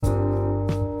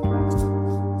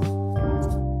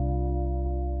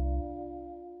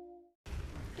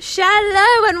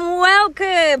Hello and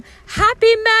welcome.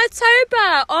 Happy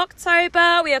Mertober,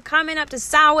 October. We are coming up to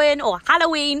Samhain or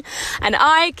Halloween and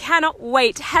I cannot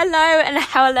wait. Hello and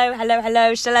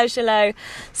hello.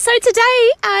 So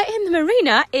today in the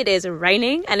marina, it is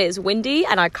raining and it's windy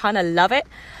and I kind of love it.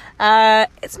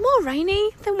 It's more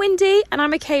rainy than windy and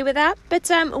I'm okay with that. But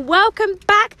welcome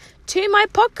back to my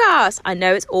podcast. I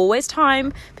know it's always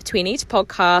time between each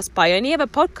podcast, but I only have a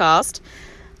podcast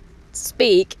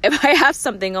speak if I have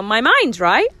something on my mind,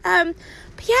 right? But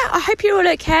yeah, I hope you're all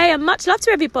okay and much love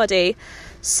to everybody.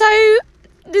 So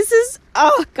this is,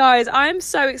 guys, I'm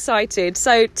so excited.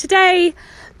 So today,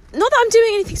 not that I'm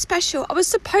doing anything special, I was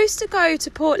supposed to go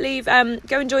to Portleaf,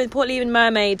 go and join the Portleaf and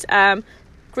Mermaid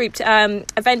group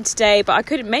event today, but I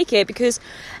couldn't make it because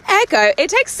ergo, it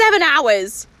takes 7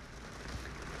 hours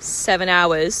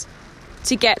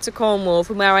to get to Cornwall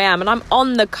from where I am, and I'm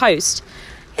on the coast.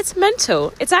 It's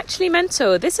mental. It's actually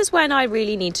mental. This is when I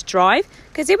really need to drive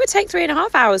because it would take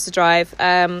 3.5 hours to drive.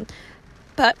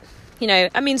 But, you know,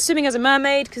 I mean, swimming as a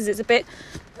mermaid because it's a bit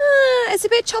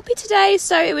choppy today.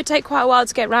 So it would take quite a while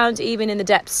to get around even in the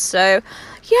depths. So,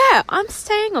 yeah, I'm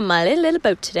staying on my little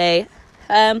boat today.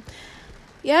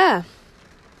 Yeah.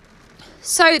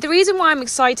 So the reason why I'm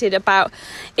excited about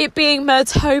it being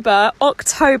Mertober,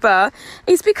 October,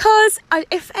 is because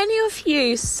if any of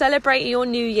you celebrate your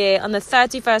New Year on the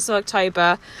 31st of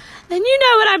October, then you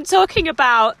know what I'm talking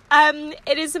about.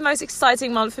 It is the most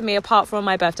exciting month for me apart from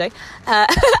my birthday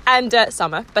and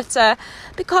summer. But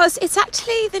because it's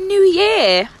actually the New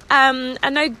Year. I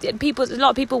know a lot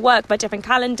of people work by different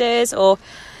calendars or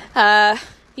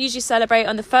usually celebrate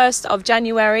on the 1st of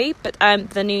January, but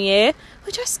the New Year,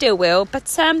 which I still will.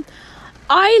 But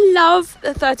I love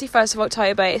the 31st of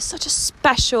October. It's such a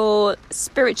special,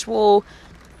 spiritual,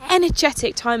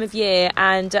 energetic time of year,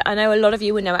 and I know a lot of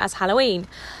you would know it as Halloween,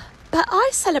 but I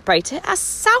celebrate it as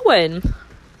Samhain,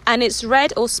 and it's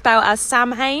read or spelled as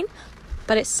Samhain,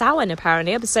 but it's Samhain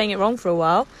apparently. I've been saying it wrong for a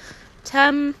while.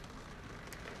 But,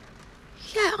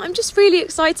 yeah, I'm just really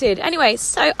excited. Anyway,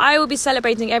 so I will be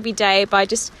celebrating every day by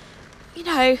just, you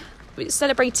know,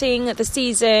 celebrating the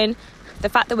season, the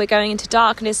fact that we're going into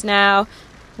darkness now.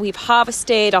 We've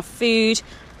harvested our food.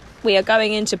 We are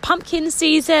going into pumpkin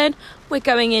season. We're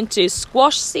going into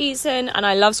squash season, and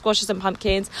I love squashes and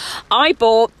pumpkins. I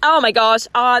bought, oh my gosh,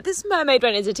 this mermaid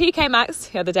went into TK Maxx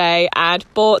the other day and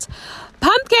bought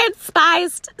pumpkin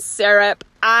spiced syrup,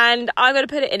 and I'm going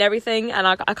to put it in everything, and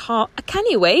I can't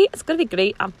wait. It's going to be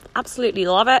great. I absolutely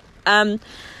love it.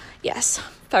 Yes,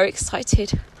 very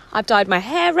excited. I've dyed my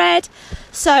hair red.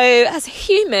 So as a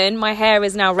human, my hair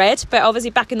is now red, but obviously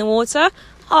back in the water,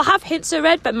 I'll have hints of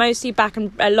red, but mostly back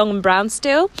and long and brown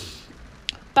still.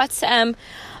 But,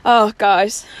 oh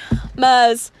guys,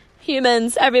 Mers,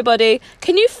 humans, everybody,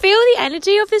 can you feel the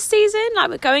energy of this season? Like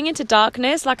we're going into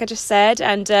darkness, like I just said,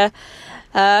 and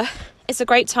it's a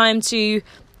great time to,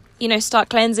 you know, start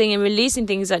cleansing and releasing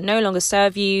things that no longer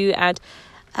serve you, and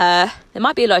there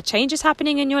might be a lot of changes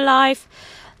happening in your life,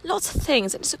 lots of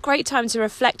things. It's a great time to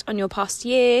reflect on your past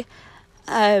year,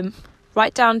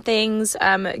 write down things,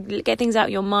 get things out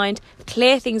of your mind,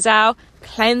 clear things out,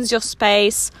 cleanse your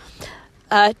space,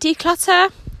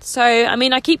 declutter. So, I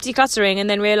mean, I keep decluttering and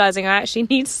then realising I actually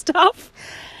need stuff.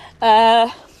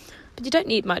 But you don't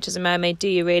need much as a mermaid, do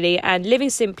you really? And living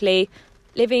simply,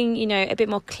 living, you know, a bit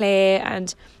more clear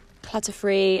and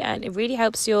clutter-free, and it really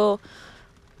helps it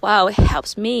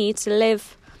helps me to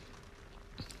live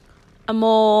a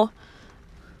more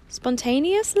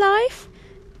spontaneous life.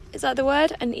 Is that the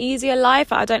word? An easier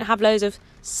life. I don't have loads of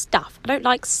stuff. I don't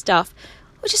like stuff,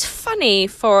 which is funny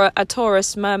for a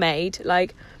Taurus mermaid.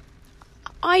 Like,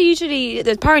 apparently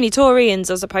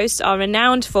Taurians are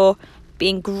renowned for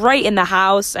being great in the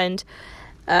house and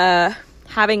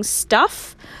having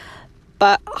stuff,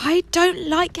 but I don't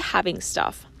like having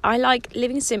stuff. I like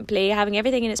living simply, having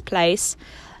everything in its place,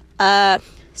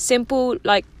 simple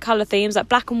like colour themes like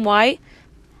black and white,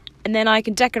 and then I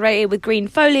can decorate it with green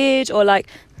foliage or like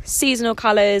seasonal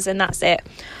colours, and that's it.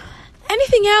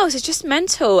 Anything else is just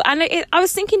mental. And I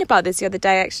was thinking about this the other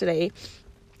day, actually.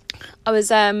 I was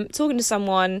talking to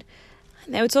someone,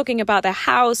 and they were talking about their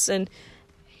house and,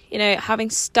 you know,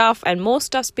 having stuff and more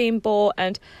stuff's being bought,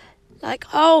 and like,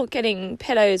 getting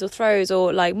pillows or throws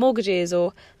or like mortgages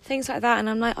or things like that. And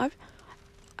I'm like,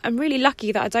 I'm really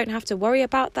lucky that I don't have to worry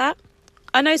about that.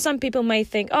 I know some people may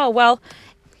think, oh, well,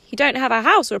 you don't have a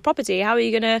house or a property. How are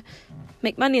you going to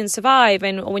make money and survive?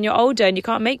 And when you're older and you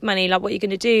can't make money, like, what are you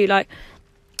going to do? Like,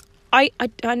 I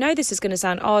know this is going to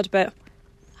sound odd, but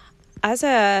as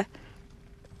a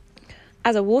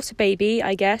water baby,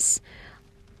 I guess,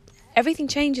 everything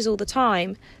changes all the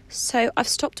time. So I've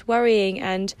stopped worrying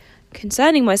and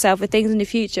concerning myself with things in the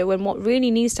future when what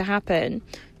really needs to happen,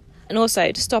 and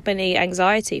also to stop any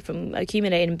anxiety from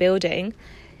accumulating and building,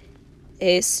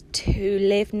 is to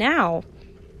live now,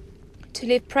 to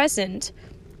live present.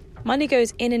 Money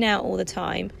goes in and out all the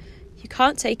time. You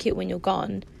can't take it when you're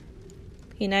gone.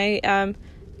 It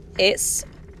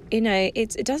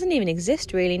doesn't even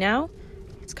exist really now.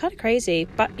 It's kind of crazy,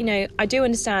 but I do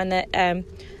understand that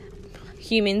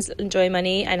humans enjoy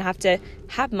money and have to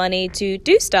have money to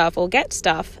do stuff or get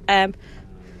stuff.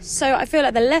 So I feel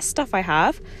like the less stuff I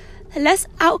have, the less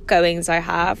outgoings I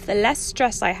have, the less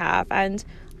stress I have, and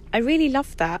I really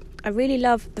love that. I really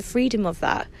love the freedom of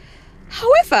that.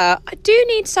 However, I do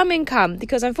need some income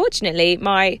because unfortunately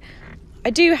I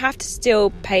do have to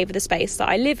still pay for the space that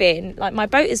I live in. Like, my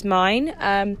boat is mine,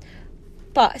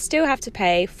 but I still have to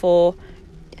pay for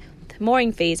the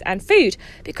mooring fees and food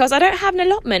because I don't have an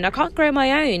allotment. I can't grow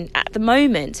my own at the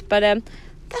moment, but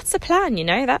that's the plan,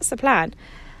 that's the plan.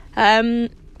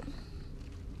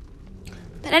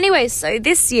 But anyway, so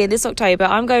this October,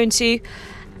 I'm going to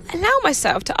allow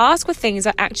myself to ask for things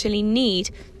I actually need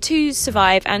to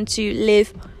survive and to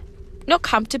live, not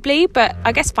comfortably, but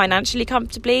I guess financially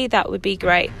comfortably. That would be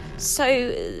great. So,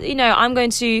 I'm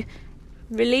going to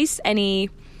release any...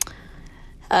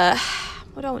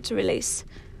 what do I want to release?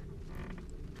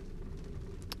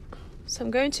 So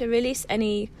I'm going to release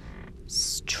any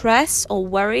stress or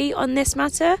worry on this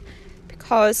matter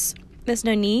because there's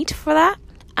no need for that.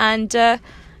 And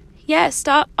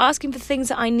start asking for things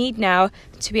that I need now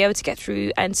to be able to get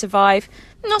through and survive.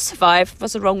 Not survive,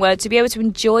 that's the wrong word. To be able to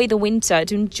enjoy the winter,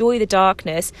 to enjoy the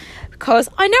darkness. Because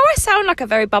I know I sound like a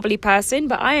very bubbly person,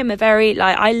 but I am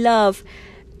I love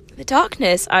the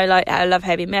darkness. I love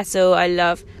heavy metal. I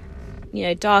love,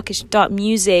 dark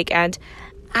music and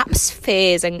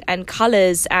atmospheres and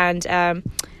colours and, I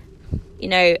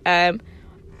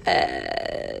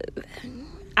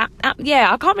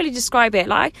can't really describe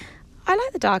it. I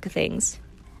like the darker things.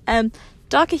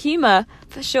 Darker humour,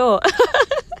 for sure.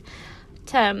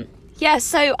 So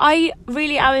I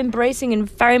really am embracing and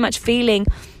very much feeling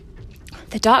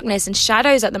the darkness and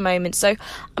shadows at the moment. So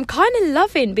I'm kind of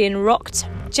loving being rocked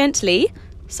gently,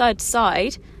 side to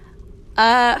side,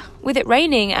 with it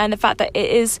raining and the fact that it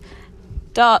is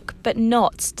dark but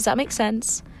not. Does that make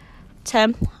sense?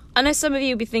 I know some of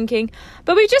you will be thinking,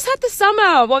 but we just had the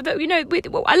summer. Well,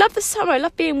 I love the summer. I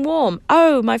love being warm.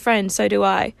 Oh, my friend, so do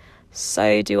I.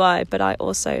 So do I. But I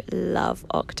also love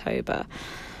October.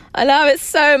 I love it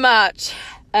so much.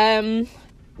 So I'm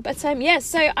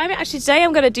actually today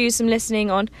I'm going to do some listening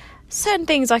on certain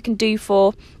things I can do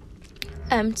for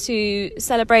to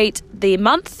celebrate the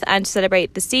month and to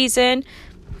celebrate the season.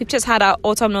 We've just had our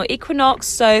autumnal equinox,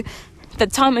 so the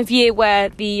time of year where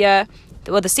the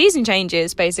season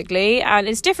changes, basically, and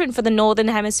it's different for the northern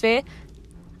hemisphere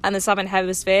and the southern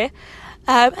hemisphere,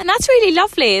 and that's really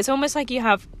lovely. It's almost like you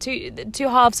have two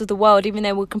halves of the world, even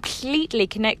though we're completely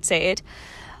connected,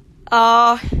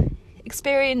 are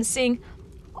experiencing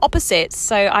opposites.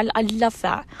 So I love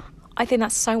that. I think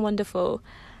that's so wonderful.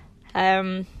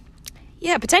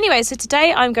 But anyway, so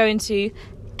today I'm going to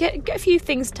get a few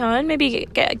things done, maybe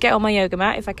get on my yoga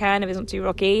mat if I can, if it's not too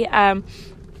rocky, and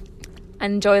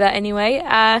enjoy that anyway,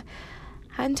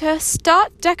 and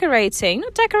start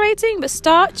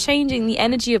start changing the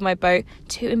energy of my boat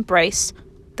to embrace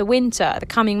the winter, the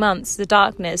coming months, the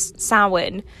darkness,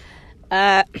 Samhain.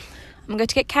 I'm going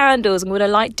to get candles. I'm going to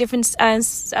light different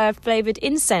flavoured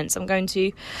incense. I'm going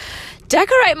to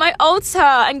decorate my altar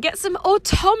and get some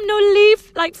autumnal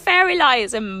leaf, like fairy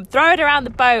lights, and throw it around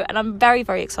the boat. And I'm very,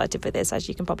 very excited for this, as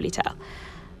you can probably tell.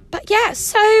 But yeah,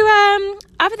 so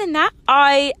other than that,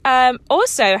 I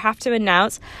also have to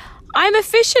announce I'm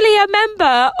officially a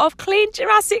member of Clean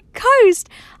Jurassic Coast,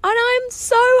 and I'm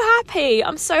so happy.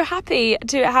 I'm so happy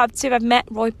to have met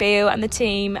Roy Beale and the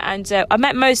team, and I've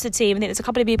met most of the team. I think there's a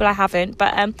couple of people I haven't,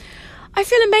 but I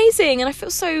feel amazing, and I feel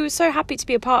so happy to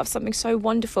be a part of something so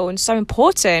wonderful and so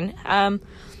important. And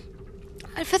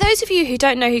for those of you who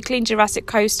don't know who Clean Jurassic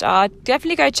Coast are,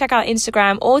 definitely go check out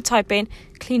Instagram or type in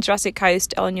Clean Jurassic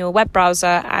Coast on your web browser,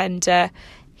 and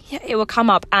it will come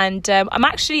up. And I'm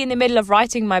actually in the middle of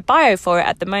writing my bio for it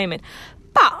at the moment,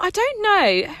 but I don't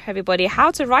know, everybody,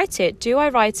 how to write it. Do I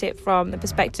write it from the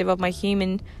perspective of my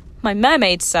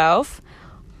mermaid self,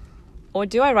 or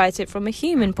do I write it from a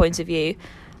human point of view?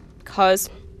 Because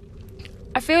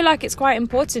I feel like it's quite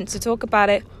important to talk about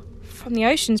it from the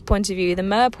ocean's point of view, the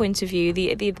mer point of view,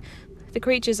 the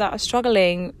creatures that are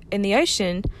struggling in the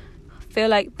ocean. I feel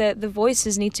like the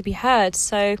voices need to be heard.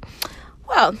 So,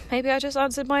 well, maybe I just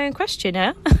answered my own question,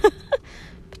 huh?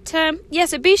 But But yeah,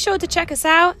 so be sure to check us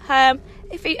out.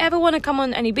 If you ever want to come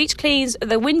on any beach cleans,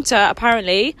 the winter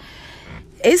apparently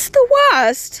is the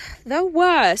worst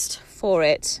for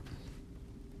it.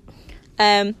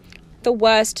 The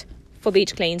worst for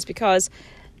beach cleans, because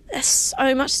there's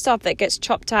so much stuff that gets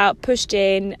chopped out, pushed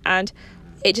in, and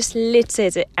it just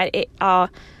litters it. It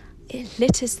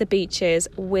litters the beaches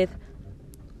with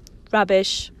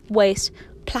rubbish, waste,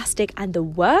 plastic, and the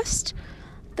worst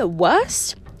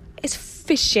is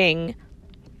fishing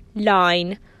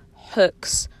line,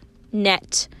 hooks,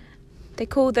 net. I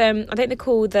think they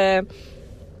call the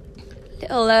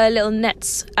little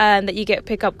nets that you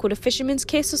pick up called a fisherman's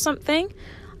kiss or something.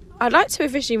 I'd like to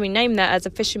officially rename that as a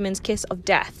fisherman's kiss of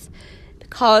death,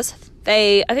 because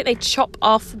I think they chop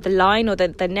off the line or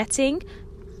the netting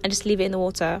and just leave it in the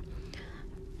water.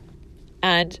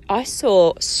 And I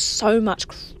saw so much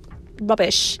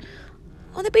rubbish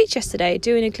on the beach yesterday,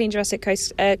 doing a Clean Jurassic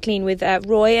Coast clean with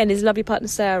Roy and his lovely partner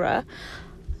Sarah,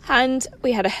 and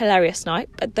we had a hilarious night.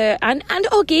 But and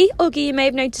Oggy, you may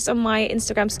have noticed on my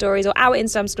Instagram stories or our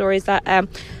Instagram stories that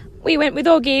we went with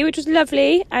Oggy, which was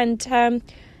lovely. And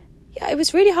yeah, it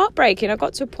was really heartbreaking. I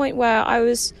got to a point where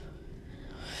this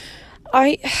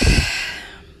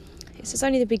is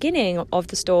only the beginning of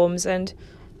the storms, and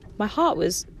my heart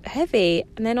was heavy.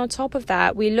 And then on top of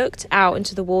that, we looked out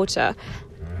into the water,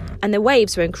 and the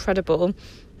waves were incredible.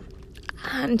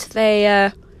 And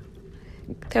there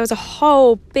was a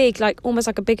whole big, almost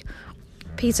like a big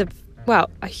piece of,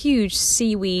 a huge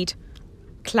seaweed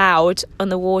cloud on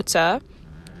the water.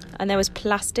 And there was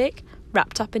plastic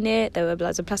wrapped up in it. There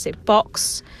was a plastic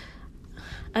box.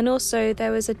 And also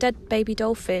there was a dead baby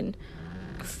dolphin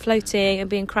floating and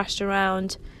being crashed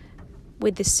around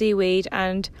with the seaweed.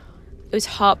 And it was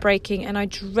heartbreaking. And I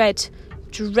dread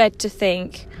to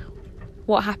think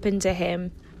what happened to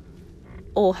him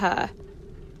or her.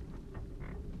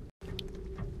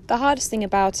 The hardest thing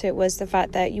about it was the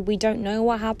fact that we don't know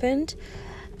what happened.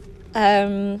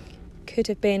 Could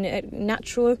have been a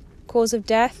natural cause of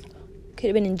death. Could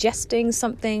have been ingesting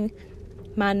something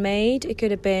man-made. It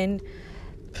could have been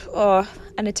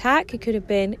an attack. It could have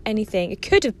been anything. It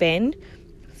could have been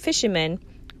fishermen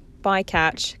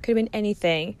bycatch. Could have been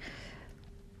anything.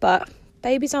 But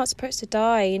babies aren't supposed to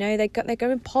die. You know, they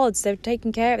go in pods. They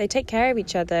take care of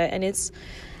each other, and it's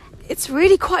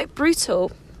really quite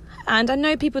brutal. And I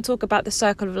know people talk about the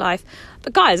circle of life,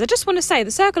 but guys, I just want to say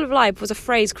the circle of life was a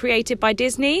phrase created by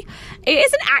Disney. It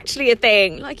isn't actually a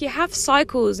thing. You have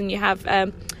cycles, and you have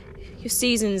your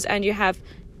seasons, and you have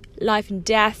life and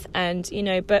death, and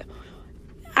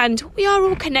and we are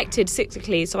all connected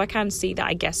cyclically. So I can see that,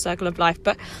 I guess, circle of life.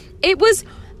 But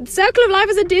circle of life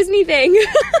is a Disney thing.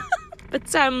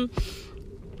 But I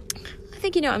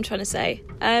think you know what I'm trying to say.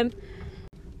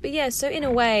 But yeah, so in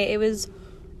a way, it was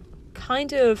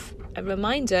kind of a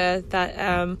reminder that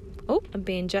I'm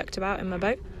being jerked about in my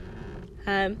boat.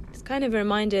 It's kind of a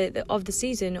reminder of the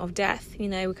season of death.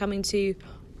 We're coming to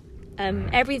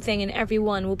everything and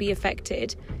everyone will be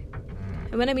affected.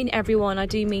 And when I mean everyone, I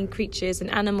do mean creatures and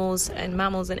animals and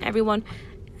mammals and everyone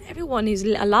who's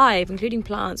alive, including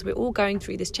plants. We're all going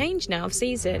through this change now of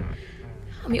season,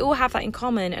 and we all have that in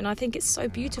common. And I think it's so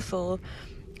beautiful.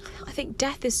 I think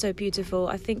death is so beautiful.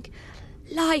 I think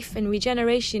life and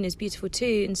regeneration is beautiful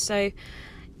too. And so,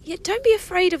 yeah, don't be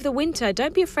afraid of the winter.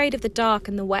 Don't be afraid of the dark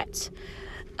and the wet.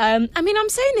 I'm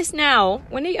saying this now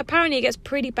when apparently it gets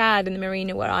pretty bad in the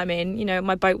marina where I'm in.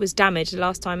 My boat was damaged the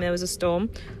last time there was a storm,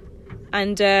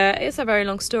 and it's a very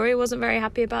long story. I wasn't very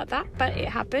happy about that, but it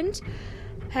happened.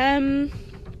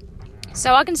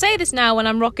 So I can say this now when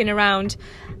I'm rocking around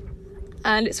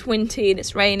and it's windy and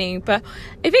it's raining. But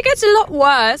if it gets a lot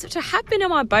worse, which I have been on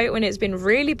my boat when it's been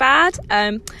really bad,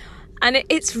 and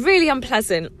it's really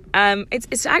unpleasant.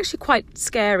 It's actually quite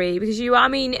scary because you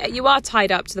are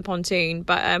tied up to the pontoon,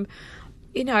 but I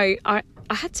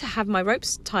had to have my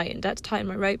ropes tightened. I had to tighten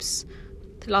my ropes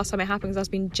the last time it happened because I was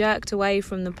being jerked away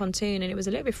from the pontoon, and it was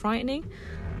a little bit frightening.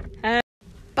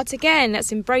 But again,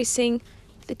 that's embracing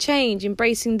the change,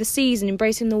 embracing the season,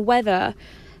 embracing the weather.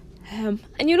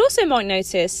 And you'll also might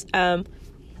notice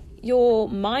your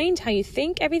mind, how you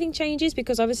think, everything changes,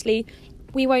 because obviously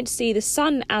we won't see the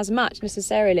sun as much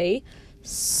necessarily.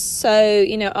 So,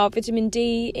 our vitamin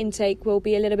D intake will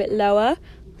be a little bit lower.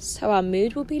 So our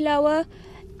mood will be lower.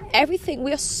 Everything,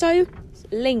 we are so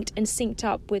linked and synced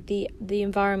up with the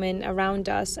environment around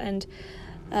us and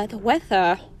the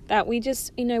weather that we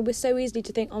just, we're so easily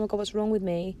to think, oh my God, what's wrong with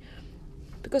me?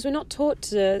 Because we're not taught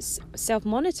to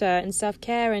self-monitor and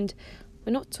self-care, and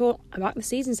we're not taught about the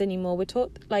seasons anymore. We're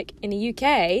taught, in the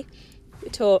UK,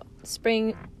 we're taught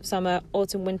spring, summer,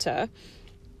 autumn, winter.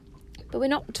 But we're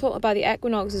not taught about the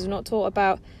equinoxes. We're not taught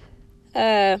about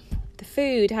the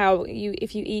food, how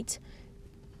if you eat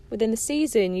within the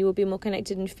season, you will be more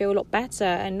connected and feel a lot better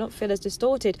and not feel as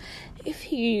distorted. If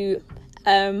we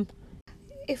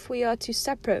are too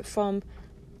separate from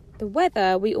the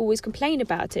weather, we always complain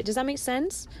about it. Does that make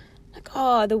sense? Like,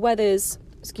 oh, the weather's,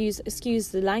 excuse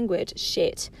the language,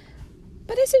 shit.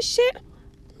 But is it shit?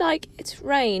 Like, it's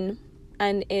rain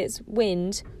and it's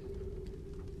wind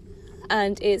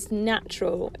and it's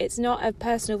natural. It's not a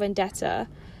personal vendetta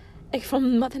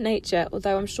from Mother Nature,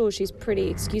 although I'm sure she's pretty,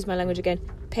 excuse my language again,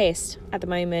 pissed at the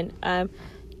moment.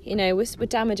 We're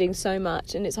damaging so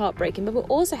much and it's heartbreaking, but we're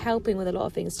also helping with a lot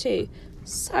of things too.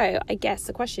 So I guess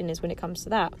the question is, when it comes to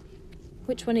that,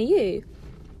 which one are you?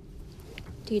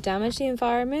 Do you damage the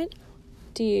environment?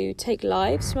 Do you take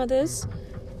lives from others?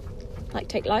 Like,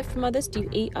 take life from others? Do you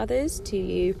eat others? Do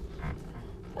you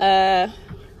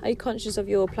are you conscious of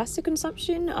your plastic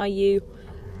consumption? Are you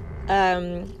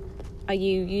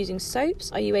using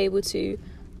soaps? Are you able to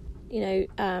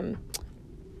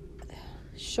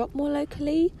shop more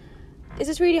locally? This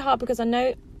is really hard because I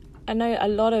know a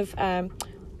lot of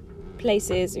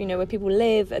places, where people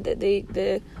live,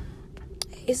 the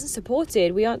isn't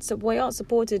supported. We aren't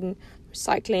supported in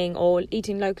recycling or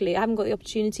eating locally. I haven't got the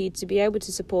opportunity to be able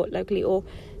to support locally or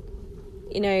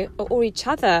each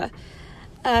other.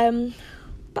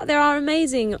 But there are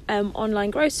amazing online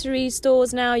grocery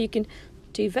stores now. You can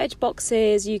do veg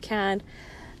boxes. You can,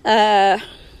 there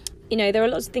are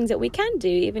lots of things that we can do,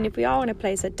 even if we are in a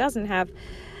place that doesn't have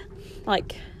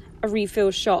like a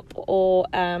refill shop or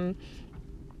a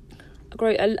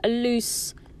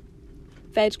loose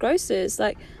veg grocers.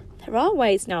 Like, there are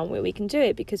ways now where we can do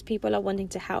it because people are wanting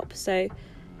to help. So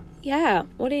yeah,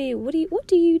 what do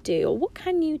you do, or what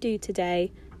can you do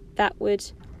today that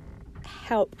would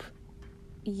help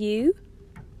you,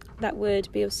 that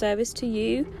would be of service to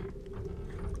you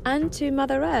and to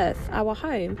Mother Earth, our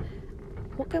home?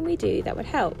 What can we do that would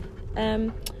help?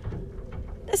 There's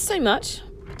so much.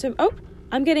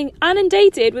 I'm getting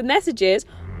inundated with messages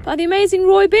by the amazing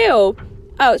Roy Bill.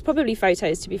 Oh, it's probably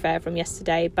photos, to be fair, from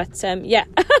yesterday. But yeah,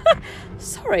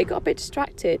 sorry, got a bit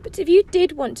distracted. But if you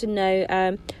did want to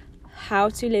know how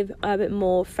to live a bit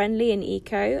more friendly and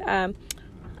eco, and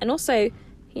also,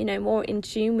 more in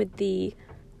tune with the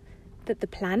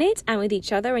planet and with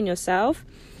each other and yourself,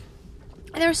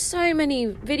 there are so many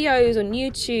videos on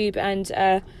YouTube and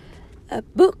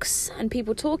books and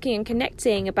people talking and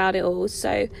connecting about it all.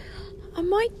 So I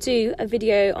might do a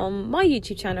video on my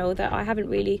YouTube channel that I haven't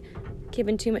really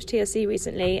given too much TLC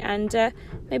recently, and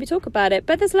maybe talk about it.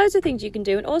 But there's loads of things you can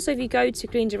do. And also, if you go to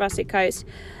Clean Jurassic Coast,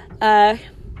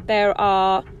 there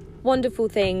are wonderful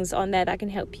things on there that can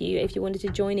help you if you wanted to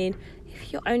join in,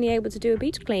 if you're only able to do a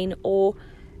beach clean, or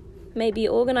maybe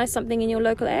organise something in your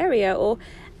local area, or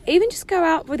even just go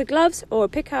out with the gloves or a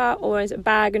picker or a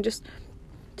bag and just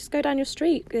go down your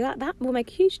street. That will make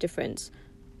a huge difference.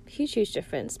 Huge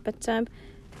difference. But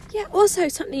yeah, also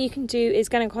something you can do is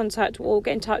get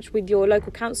in touch with your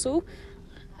local council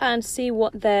and see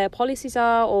what their policies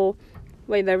are, or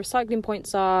where their recycling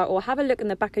points are, or have a look in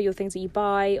the back of your things that you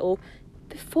buy, or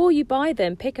before you buy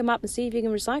them, pick them up and see if you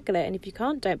can recycle it. And if you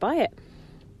can't, don't buy it.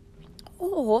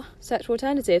 Or search for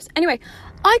alternatives. Anyway,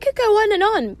 I could go on and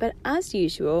on, but as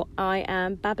usual, I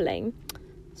am babbling.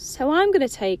 So I'm going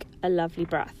to take a lovely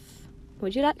breath.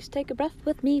 Would you like to take a breath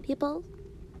with me, people?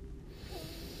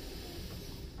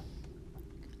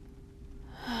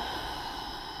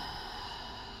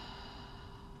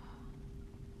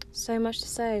 So much to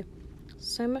say,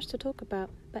 so much to talk about,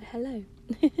 but hello.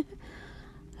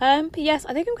 But yes,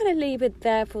 I think I'm going to leave it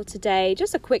there for today.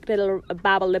 Just a quick little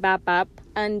babble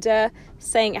and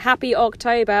saying happy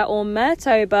October or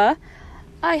Mertober.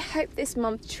 I hope this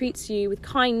month treats you with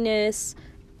kindness,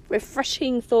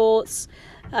 refreshing thoughts,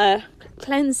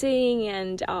 cleansing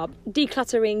and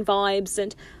decluttering vibes.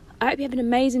 And I hope you have an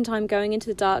amazing time going into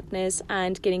the darkness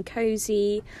and getting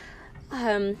cozy,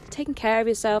 taking care of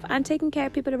yourself and taking care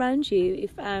of people around you.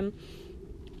 If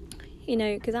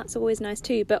because that's always nice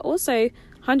too. But also,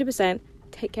 100%,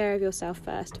 take care of yourself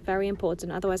first. Very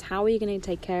important. Otherwise, how are you going to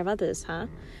take care of others, huh?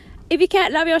 If you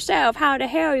can't love yourself, how the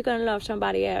hell are you going to love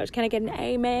somebody else? Can I get an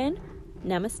amen?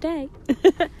 Namaste.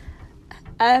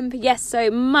 Yes,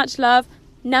 so much love.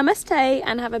 Namaste,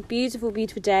 and have a beautiful,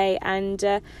 beautiful day. And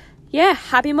yeah,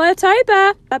 happy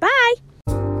Motober. Bye-bye.